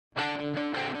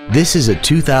This is a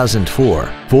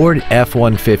 2004 Ford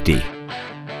F-150.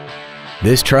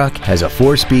 This truck has a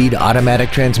 4-speed automatic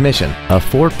transmission, a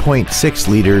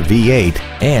 4.6-liter V8,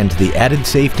 and the added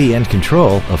safety and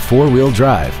control of 4-wheel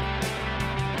drive.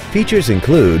 Features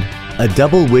include a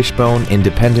double wishbone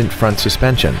independent front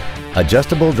suspension,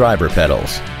 adjustable driver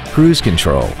pedals, cruise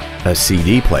control, a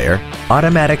CD player,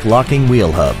 automatic locking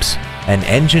wheel hubs, an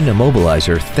engine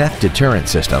immobilizer theft deterrent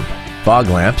system, fog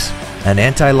lamps, an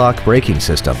anti-lock braking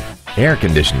system, air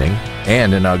conditioning,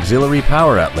 and an auxiliary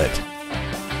power outlet.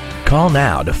 Call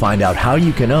now to find out how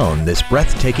you can own this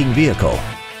breathtaking vehicle.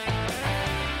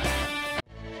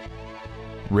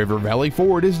 River Valley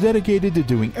Ford is dedicated to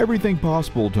doing everything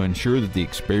possible to ensure that the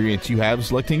experience you have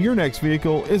selecting your next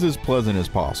vehicle is as pleasant as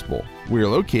possible. We are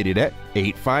located at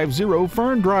 850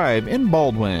 Fern Drive in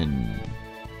Baldwin.